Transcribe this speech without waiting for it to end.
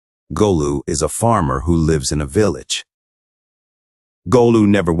Golu is a farmer who lives in a village. Golu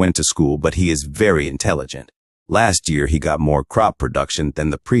never went to school, but he is very intelligent. Last year he got more crop production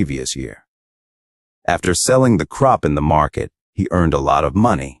than the previous year. After selling the crop in the market, he earned a lot of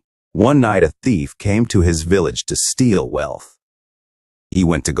money. One night a thief came to his village to steal wealth. He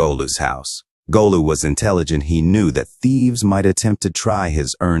went to Golu's house. Golu was intelligent. He knew that thieves might attempt to try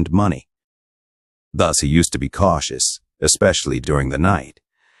his earned money. Thus he used to be cautious, especially during the night.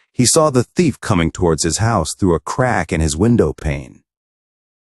 He saw the thief coming towards his house through a crack in his window pane.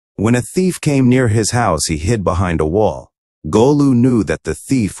 When a thief came near his house, he hid behind a wall. Golu knew that the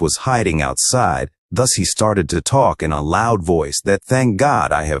thief was hiding outside. Thus he started to talk in a loud voice that, "Thank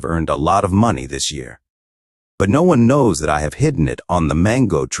God I have earned a lot of money this year. But no one knows that I have hidden it on the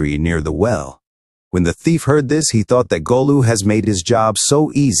mango tree near the well." When the thief heard this, he thought that Golu has made his job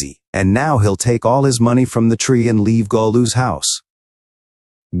so easy, and now he'll take all his money from the tree and leave Golu's house.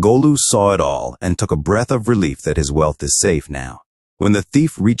 Golu saw it all and took a breath of relief that his wealth is safe now. When the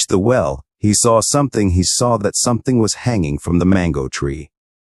thief reached the well, he saw that something was hanging from the mango tree.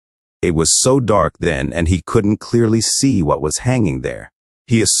 It was so dark then, and he couldn't clearly see what was hanging there.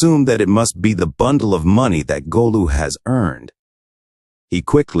 He assumed that it must be the bundle of money that Golu has earned. He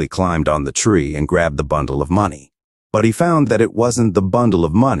quickly climbed on the tree and grabbed the bundle of money. But he found that it wasn't the bundle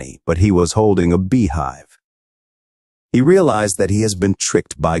of money, but he was holding a beehive. He realized that he has been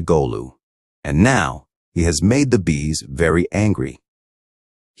tricked by Golu, and now he has made the bees very angry.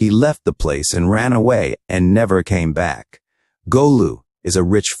 He left the place and ran away and never came back. Golu is a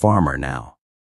rich farmer now.